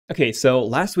Okay, so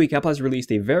last week Apple has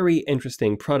released a very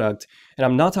interesting product, and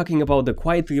I'm not talking about the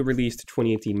quietly released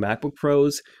 2018 MacBook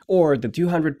Pros or the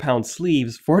 200-pound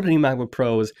sleeves for the new MacBook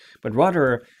Pros, but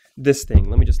rather this thing.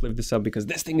 Let me just lift this up because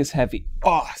this thing is heavy.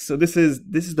 So this is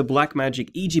the BlackMagic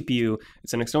eGPU.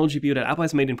 It's an external GPU that Apple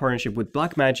has made in partnership with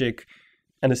BlackMagic,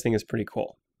 and this thing is pretty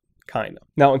cool. Kind of.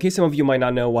 Now, in case some of you might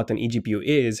not know what an eGPU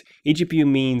is, eGPU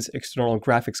means external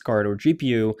graphics card or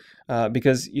GPU,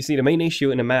 because you see the main issue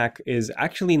in a Mac is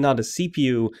actually not the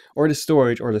CPU or the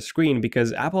storage or the screen,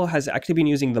 because Apple has actually been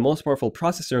using the most powerful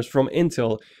processors from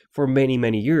Intel for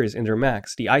many years in their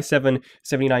Macs. The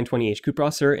i7-7920HQ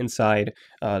processor inside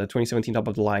the 2017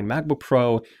 top-of-the-line MacBook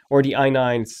Pro, or the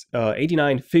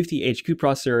i9-8950HQ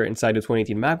processor inside the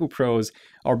 2018 MacBook Pros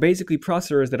are basically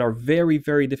processors that are very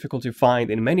difficult to find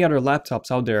in many other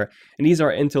laptops out there, and these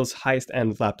are Intel's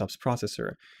highest-end laptops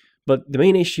processor. But the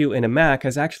main issue in a Mac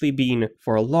has actually been,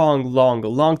 for a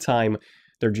long time,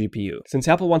 their GPU. Since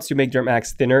Apple wants to make their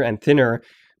Macs thinner and thinner,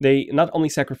 they not only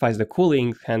sacrifice the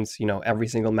cooling, hence, every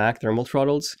single Mac thermal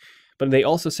throttles, but they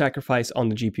also sacrifice on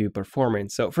the GPU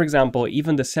performance. So, for example,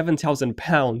 even the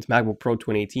 7,000-pound MacBook Pro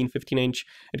 2018 15-inch,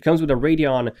 it comes with a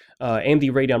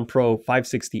AMD Radeon Pro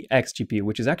 560X GPU,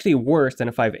 which is actually worse than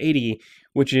a 580,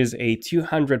 which is a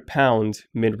 200-pound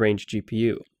mid-range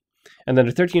GPU. And then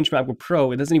the 13-inch MacBook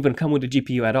Pro, it doesn't even come with a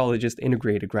GPU at all, it just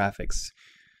integrated graphics.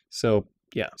 So,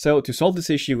 yeah. So to solve this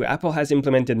issue, Apple has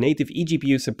implemented native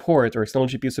eGPU support or external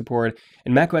GPU support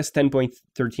in macOS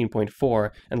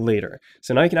 10.13.4 and later.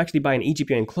 So now you can actually buy an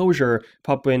eGPU enclosure,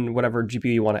 pop in whatever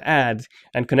GPU you want to add,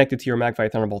 and connect it to your Mac via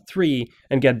Thunderbolt 3,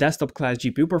 and get desktop-class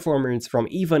GPU performance from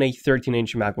even a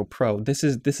 13-inch MacBook Pro. This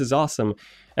is awesome.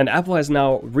 And Apple has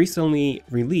now recently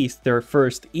released their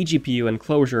first eGPU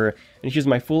enclosure, and here's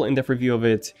my full in-depth review of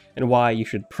it and why you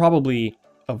should probably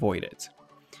avoid it.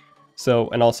 So,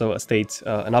 and also an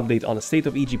update on the state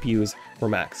of eGPUs for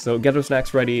Macs. So get those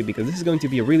snacks ready because this is going to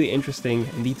be a really interesting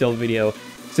and detailed video.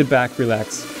 Sit back,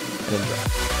 relax, and enjoy.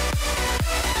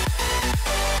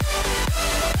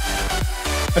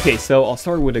 Okay, so I'll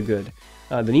start with the good.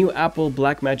 The new Apple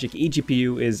BlackMagic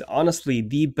eGPU is honestly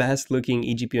the best looking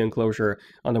eGPU enclosure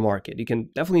on the market. You can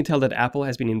definitely tell that Apple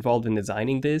has been involved in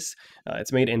designing this.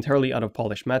 It's made entirely out of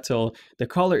polished metal. The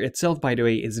color itself, by the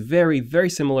way, is very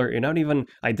similar, and not even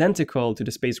identical to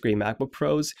the space gray MacBook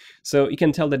Pros. So you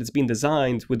can tell that it's been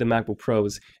designed with the MacBook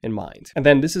Pros in mind. And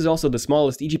then this is also the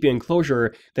smallest eGPU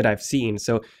enclosure that I've seen.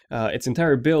 So its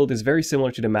entire build is very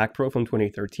similar to the Mac Pro from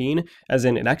 2013, as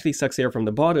in it actually sucks air from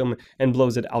the bottom and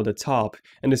blows it out the top.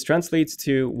 And this translates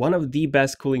to one of the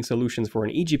best cooling solutions for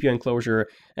an eGPU enclosure,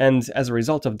 and as a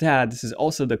result of that, this is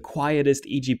also the quietest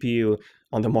eGPU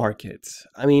on the market.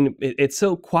 I mean, it's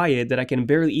so quiet that I can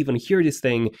barely even hear this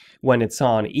thing when it's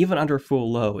on, even under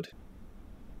full load.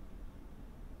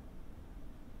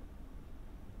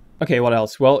 Okay, what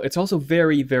else? Well, it's also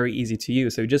very easy to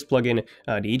use. So you just plug in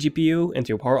the eGPU into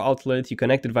your power outlet, you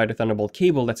connect it via the Thunderbolt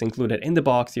cable that's included in the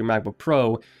box to your MacBook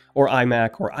Pro or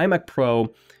iMac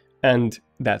Pro, and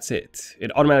that's it.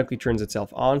 It automatically turns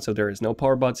itself on, so there is no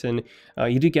power button.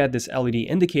 You do get this LED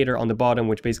indicator on the bottom,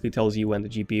 which basically tells you when the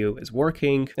GPU is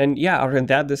working. And yeah, other than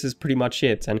that, this is pretty much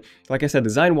it. And like I said,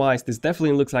 design-wise, this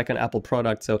definitely looks like an Apple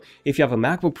product. So if you have a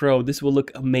MacBook Pro, this will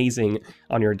look amazing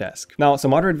on your desk. Now,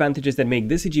 some other advantages that make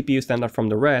this GPU stand out from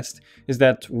the rest is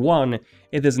that, one,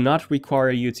 it does not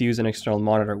require you to use an external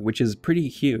monitor, which is pretty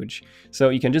huge. So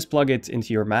you can just plug it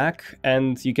into your Mac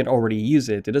and you can already use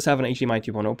it. It does have an HDMI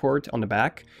 2.0 port on the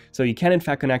back, so you can in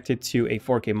fact connect it to a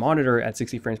 4K monitor at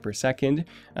 60 frames per second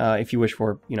if you wish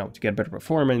for, to get better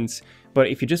performance. But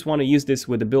if you just want to use this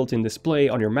with a built-in display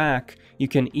on your Mac, you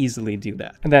can easily do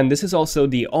that. And then this is also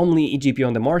the only eGPU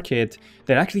on the market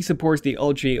that actually supports the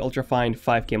LG ultrafine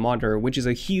 5K monitor, which is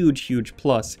a huge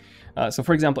plus. So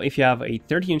for example, if you have a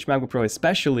 30-inch MacBook Pro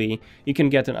especially, you can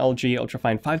get an LG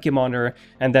ultrafine 5K monitor,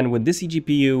 and then with this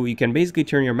eGPU, you can basically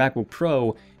turn your MacBook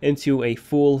Pro into a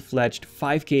full-fledged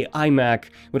 5K iMac,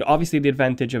 with obviously the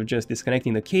advantage of just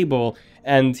disconnecting the cable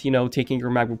and, taking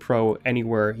your MacBook Pro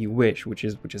anywhere you wish, which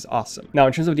is awesome. Now,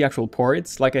 in terms of the actual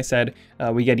ports, like I said,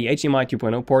 we get the HDMI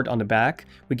 2.0 port on the back.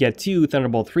 We get two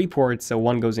Thunderbolt 3 ports, so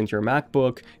one goes into your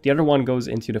MacBook, the other one goes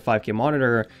into the 5K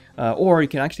monitor, or you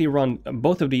can actually run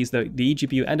both of these, the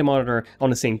eGPU and the monitor,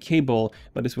 on the same cable,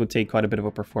 but this would take quite a bit of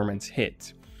a performance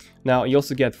hit. Now, you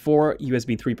also get 4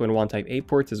 USB 3.1 Type-A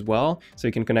ports as well, so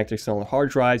you can connect external hard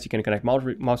drives, you can connect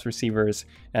mouse receivers,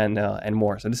 and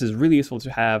more. So this is really useful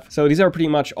to have. So these are pretty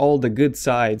much all the good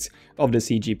sides of the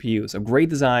eGPU. So great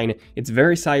design, it's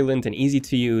very silent and easy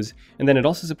to use, and then it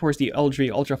also supports the LG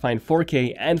ultrafine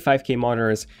 4K and 5K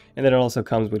monitors, and then it also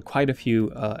comes with quite a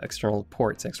few extra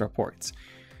ports.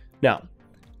 Now,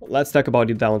 let's talk about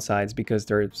the downsides because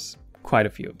there's quite a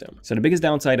few of them. So the biggest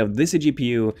downside of this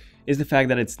GPU is the fact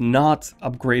that it's not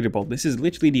upgradable. This is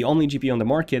literally the only GPU on the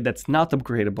market that's not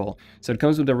upgradable. So it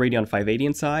comes with a Radeon 580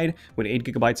 inside with 8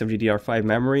 GB of GDDR5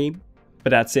 memory,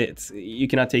 but that's it. You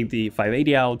cannot take the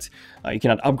 580 out, you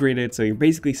cannot upgrade it, so you're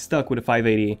basically stuck with a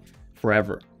 580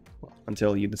 forever.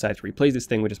 Until you decide to replace this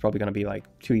thing, which is probably going to be like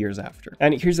 2 years after.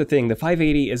 And here's the thing, the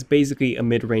 580 is basically a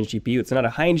mid-range GPU. It's not a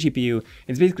high-end GPU,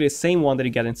 it's basically the same one that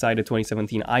you get inside a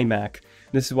 2017 iMac.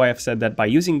 This is why I've said that by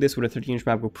using this with a 13-inch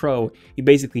MacBook Pro, you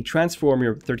basically transform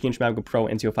your 13-inch MacBook Pro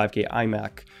into a 5K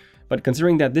iMac. But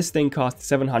considering that this thing costs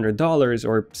 $700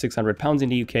 or 600 pounds in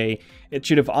the UK, it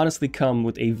should have honestly come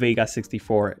with a Vega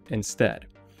 64 instead.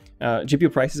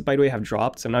 GPU prices, by the way, have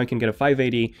dropped, so now you can get a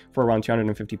 580 for around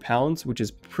 250 pounds, which is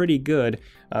pretty good,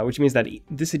 which means that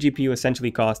this GPU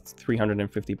essentially costs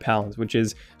 350 pounds, which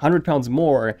is 100 pounds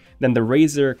more than the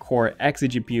Razer Core X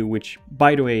GPU, which,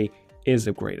 by the way, is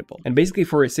upgradable. And basically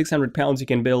for 600 pounds, you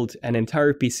can build an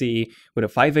entire PC with a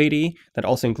 580 that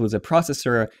also includes a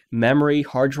processor, memory,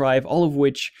 hard drive, all of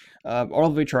which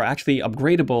are actually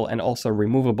upgradable and also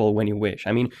removable when you wish.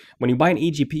 I mean, when you buy an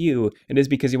eGPU, it is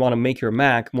because you want to make your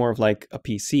Mac more of like a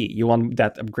PC. You want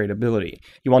that upgradability.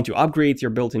 You want to upgrade your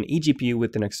built-in eGPU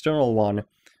with an external one,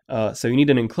 so you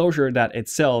need an enclosure that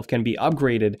itself can be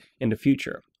upgraded in the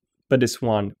future. But this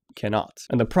one cannot.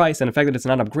 And the price and the fact that it's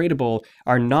not upgradable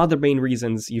are not the main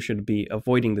reasons you should be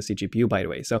avoiding the GPU, by the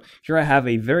way. So here I have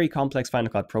a very complex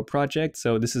Final Cut Pro project.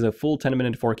 So this is a full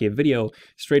 10-minute 4K video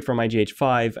straight from my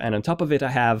GH5, and on top of it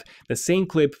I have the same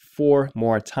clip 4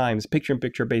 more times, picture in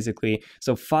picture basically.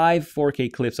 So 5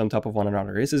 4K clips on top of one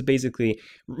another. This is basically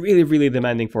really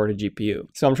demanding for the GPU.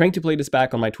 So I'm trying to play this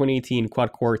back on my 2018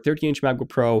 quad-core 13-inch MacBook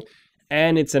Pro,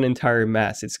 and it's an entire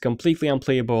mess. It's completely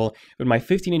unplayable, but my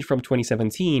 15-inch from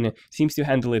 2017 seems to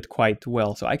handle it quite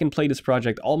well. So I can play this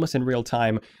project almost in real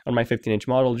time on my 15-inch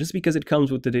model just because it comes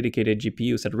with the dedicated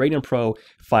GPUs at Radeon Pro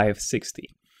 560.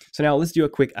 So now let's do a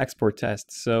quick export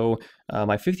test. So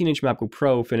my 15-inch MacBook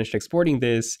Pro finished exporting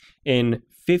this in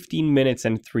 15 minutes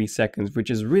and 3 seconds, which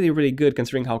is really good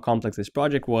considering how complex this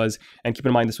project was. And keep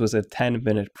in mind, this was a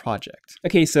 10-minute project.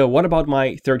 Okay, so what about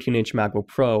my 13-inch MacBook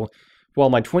Pro? Well,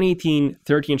 my 2018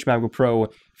 13-inch MacBook Pro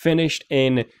finished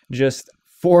in just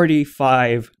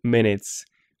 45 minutes.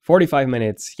 45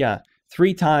 minutes, yeah.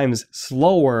 3 times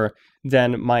slower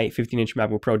than my 15-inch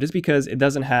MacBook Pro, just because it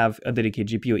doesn't have a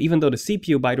dedicated GPU, even though the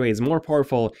CPU, by the way, is more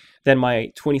powerful than my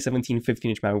 2017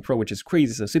 15-inch MacBook Pro, which is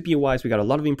crazy. So CPU-wise, we got a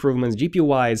lot of improvements.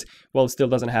 GPU-wise, well, it still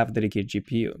doesn't have a dedicated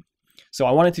GPU. So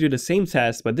I wanted to do the same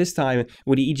test, but this time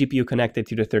with the eGPU connected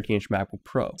to the 13-inch MacBook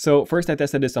Pro. So first I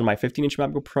tested this on my 15-inch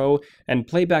MacBook Pro, and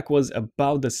playback was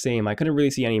about the same. I couldn't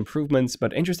really see any improvements,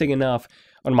 but interesting enough,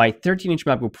 on my 13-inch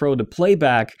MacBook Pro, the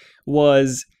playback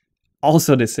was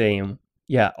also the same.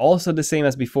 Yeah, also the same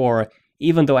as before,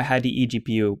 even though I had the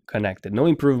eGPU connected. No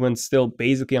improvements, still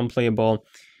basically unplayable.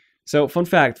 So fun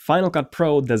fact, Final Cut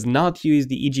Pro does not use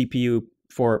the eGPU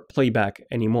for playback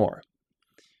anymore.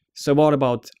 So what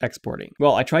about exporting?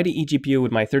 Well, I tried the eGPU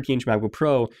with my 13-inch MacBook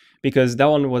Pro because that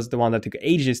one was the one that took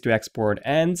ages to export,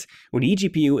 and with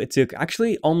eGPU it took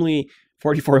actually only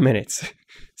 44 minutes.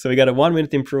 So we got a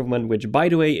 1-minute improvement, which by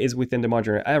the way is within the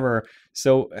margin of error,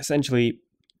 so essentially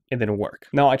it didn't work.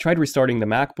 Now I tried restarting the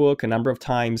MacBook a number of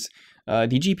times.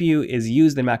 The GPU is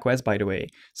used in macOS, by the way,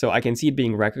 so I can see it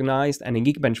being recognized, and in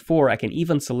Geekbench 4 I can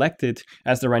even select it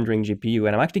as the rendering GPU,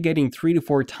 and I'm actually getting 3 to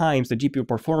 4 times the GPU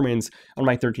performance on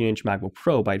my 13-inch MacBook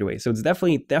Pro, by the way, so it's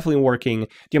definitely working.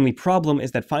 The only problem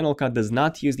is that Final Cut does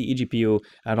not use the eGPU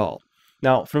at all.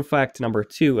 Now, fun fact number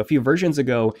 2, a few versions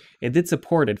ago, it did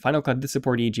support it. Final Cut did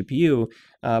support the eGPU,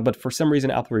 but for some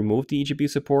reason Apple removed the eGPU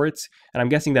supports, and I'm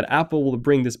guessing that Apple will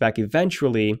bring this back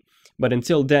eventually. But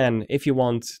until then, if you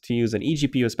want to use an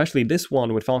eGPU, especially this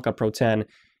one with Final Cut Pro 10,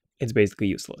 it's basically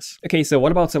useless. Okay, so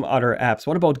what about some other apps?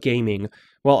 What about gaming?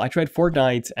 Well, I tried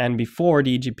Fortnite, and before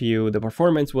the eGPU, the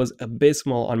performance was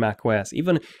abysmal on macOS.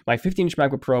 Even my 15-inch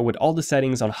MacBook Pro with all the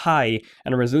settings on high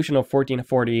and a resolution of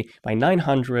 1440 by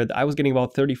 900, I was getting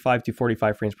about 35 to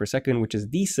 45 frames per second, which is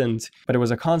decent, but it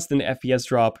was a constant FPS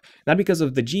drop, not because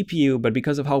of the GPU, but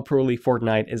because of how poorly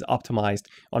Fortnite is optimized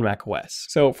on macOS.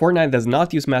 So Fortnite does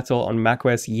not use Metal on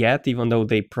macOS yet, even though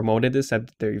they promoted this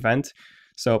at their event.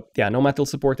 So yeah, no Metal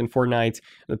support in Fortnite.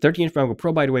 The 13-inch MacBook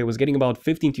Pro, by the way, was getting about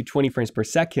 15 to 20 frames per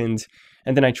second.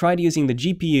 And then I tried using the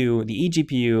GPU, the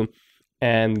eGPU,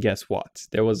 and guess what?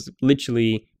 There was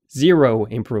literally zero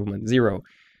improvement, zero.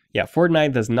 Yeah,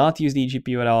 Fortnite does not use the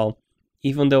eGPU at all,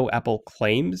 even though Apple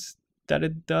claims that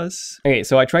it does. Okay,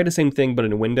 so I tried the same thing, but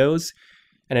in Windows.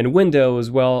 And in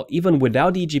Windows, well, even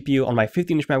without the eGPU on my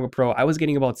 15-inch MacBook Pro, I was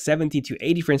getting about 70 to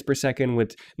 80 frames per second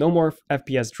with no more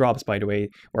FPS drops, by the way,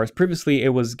 whereas previously it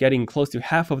was getting close to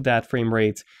half of that frame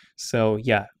rate. So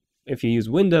yeah, if you use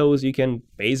Windows, you can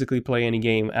basically play any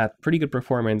game at pretty good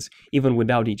performance, even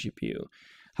without eGPU.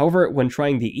 However, when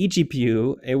trying the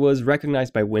eGPU, it was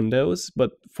recognized by Windows,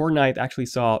 but Fortnite actually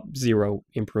saw 0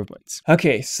 improvements.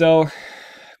 Okay, so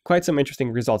quite some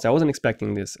interesting results. I wasn't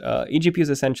expecting this.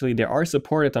 eGPUs essentially, they are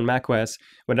supported on macOS,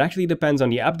 but it actually depends on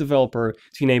the app developer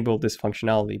to enable this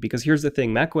functionality. Because here's the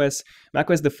thing, macOS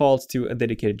defaults to a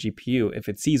dedicated GPU if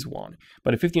it sees one.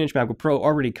 But a 15-inch MacBook Pro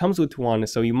already comes with one,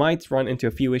 so you might run into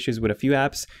a few issues with a few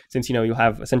apps, since you'll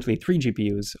have essentially 3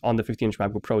 GPUs on the 15-inch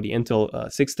MacBook Pro, the Intel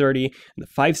 630, the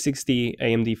 560,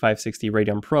 AMD 560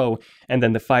 Radeon Pro, and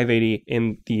then the 580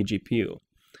 in the GPU.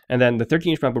 And then the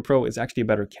 13-inch MacBook Pro is actually a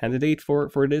better candidate for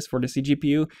this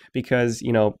eGPU because,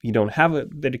 you don't have a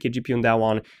dedicated GPU in that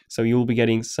one, so you will be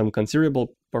getting some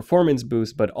considerable performance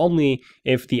boost, but only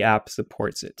if the app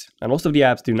supports it. And most of the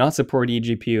apps do not support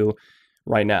eGPU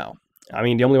right now. I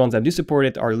mean, the only ones that do support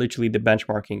it are literally the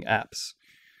benchmarking apps.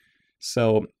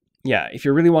 So yeah, if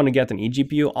you really want to get an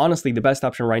eGPU, honestly, the best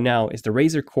option right now is the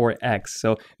Razer Core X.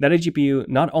 So that eGPU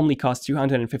not only costs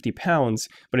 £250,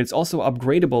 but it's also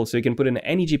upgradable, so you can put in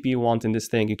any GPU you want in this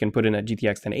thing. You can put in a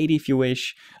GTX 1080 if you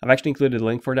wish. I've actually included a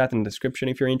link for that in the description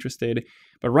if you're interested.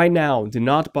 But right now, do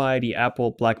not buy the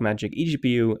Apple Blackmagic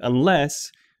eGPU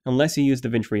unless you use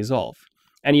DaVinci Resolve.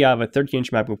 And you have a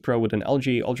 13-inch MacBook Pro with an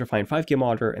LG Ultrafine 5K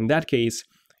monitor. In that case,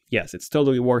 yes, it's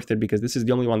totally worth it because this is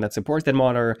the only one that supports that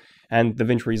monitor, and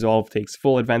DaVinci Resolve takes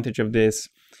full advantage of this.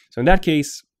 So in that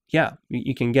case, yeah,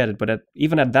 you can get it. But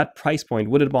even at that price point,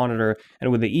 with a monitor and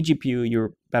with the eGPU,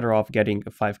 you're better off getting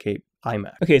a 5K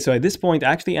iMac. Okay, so at this point,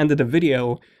 I actually ended the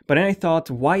video, but then I thought,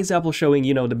 why is Apple showing,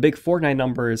 the big Fortnite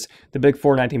numbers, the big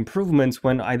Fortnite improvements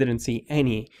when I didn't see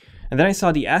any? And then I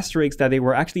saw the asterisk that they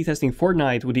were actually testing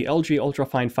Fortnite with the LG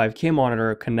Ultrafine 5K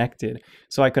monitor connected.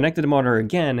 So I connected the monitor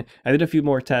again, I did a few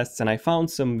more tests, and I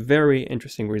found some very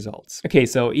interesting results. Okay,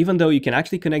 so even though you can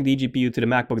actually connect the eGPU to the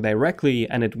MacBook directly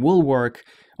and it will work,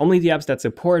 only the apps that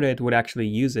support it would actually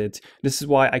use it. This is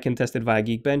why I can test it via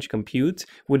Geekbench Compute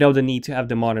without the need to have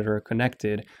the monitor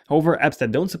connected. However, apps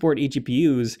that don't support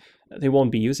eGPUs, they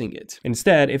won't be using it.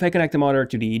 Instead, if I connect the monitor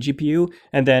to the eGPU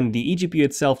and then the eGPU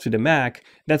itself to the Mac,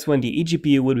 that's when the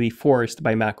eGPU would be forced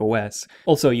by macOS.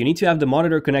 Also, you need to have the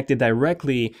monitor connected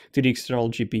directly to the external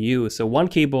GPU. So one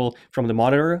cable from the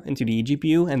monitor into the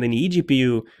eGPU and then the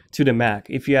eGPU to the Mac.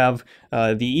 If you have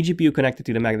the eGPU connected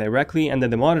to the Mac directly and then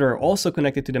the monitor also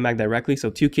connected to the Mac directly, so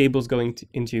 2 cables going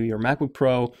into your MacBook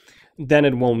Pro, then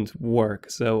it won't work.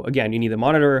 So again, you need the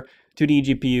monitor to the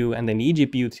eGPU and then the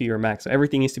eGPU to your Mac. So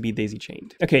everything needs to be daisy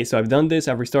chained. Okay, so I've done this.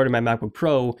 I've restarted my MacBook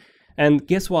Pro. And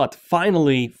guess what?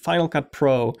 Finally, Final Cut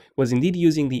Pro was indeed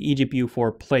using the eGPU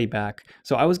for playback.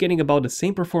 So I was getting about the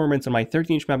same performance on my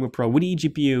 13-inch MacBook Pro with the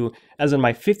eGPU as on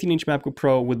my 15-inch MacBook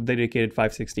Pro with dedicated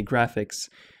 560 graphics.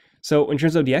 So in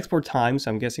terms of the export times,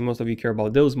 I'm guessing most of you care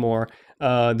about those more,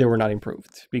 they were not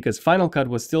improved because Final Cut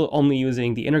was still only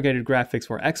using the integrated graphics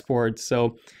for export.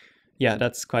 So yeah,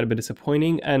 that's quite a bit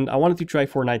disappointing, and I wanted to try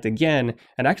Fortnite again,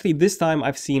 and actually this time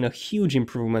I've seen a huge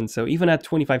improvement. So even at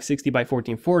 2560 by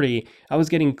 1440, I was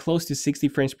getting close to 60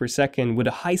 frames per second with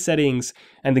the high settings,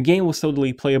 and the game was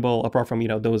totally playable apart from,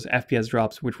 those FPS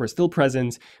drops which were still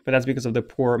present, but that's because of the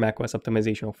poor macOS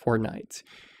optimization of Fortnite.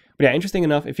 But yeah, interesting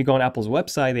enough, if you go on Apple's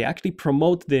website, they actually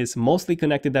promote this mostly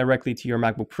connected directly to your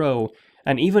MacBook Pro.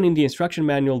 And even in the instruction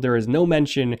manual, there is no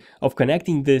mention of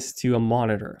connecting this to a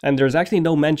monitor. And there's actually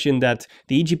no mention that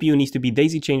the eGPU needs to be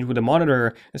daisy chained with a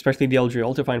monitor, especially the LG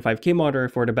Ultrafine 5K monitor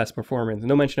for the best performance.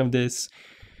 No mention of this.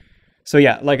 So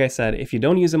yeah, like I said, if you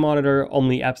don't use a monitor,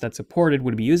 only apps that support it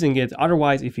would be using it.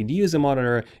 Otherwise, if you do use a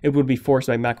monitor, it would be forced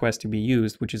by macOS to be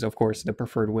used, which is of course the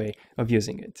preferred way of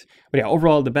using it. But yeah,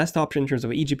 overall, the best option in terms of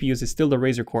eGPUs is still the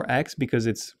Razer Core X because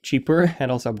it's cheaper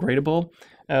and also upgradable.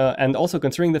 And also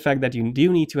considering the fact that you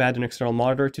do need to add an external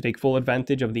monitor to take full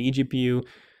advantage of the eGPU,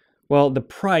 well, the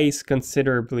price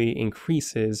considerably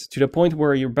increases to the point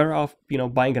where you're better off,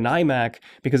 buying an iMac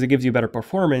because it gives you better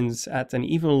performance at an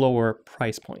even lower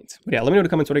price point. But yeah, let me know in the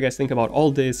comments what you guys think about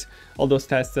all this, all those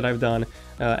tests that I've done,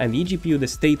 and the eGPU, the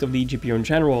state of the eGPU in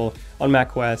general on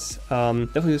macOS.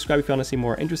 Definitely subscribe if you want to see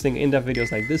more interesting in-depth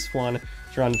videos like this one.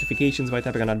 Turn on notifications by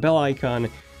tapping on that bell icon.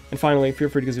 And finally, feel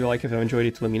free to give a like if you enjoyed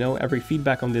it to let me know. Every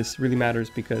feedback on this really matters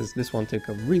because this one took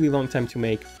a really long time to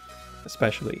make,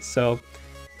 especially. So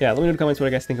yeah, let me know in the comments what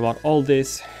you guys think about all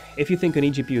this. If you think an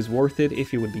eGPU is worth it,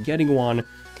 if you would be getting one.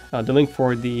 The link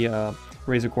for the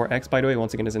Razer Core X, by the way,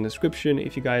 once again is in the description.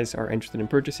 If you guys are interested in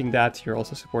purchasing that, you're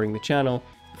also supporting the channel.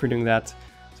 for doing that. So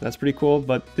that's pretty cool,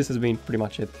 but this has been pretty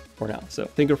much it for now. So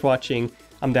thank you for watching.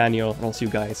 I'm Daniel, and I'll see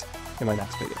you guys in my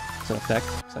next video. So Tech,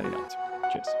 signing out.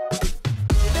 Cheers.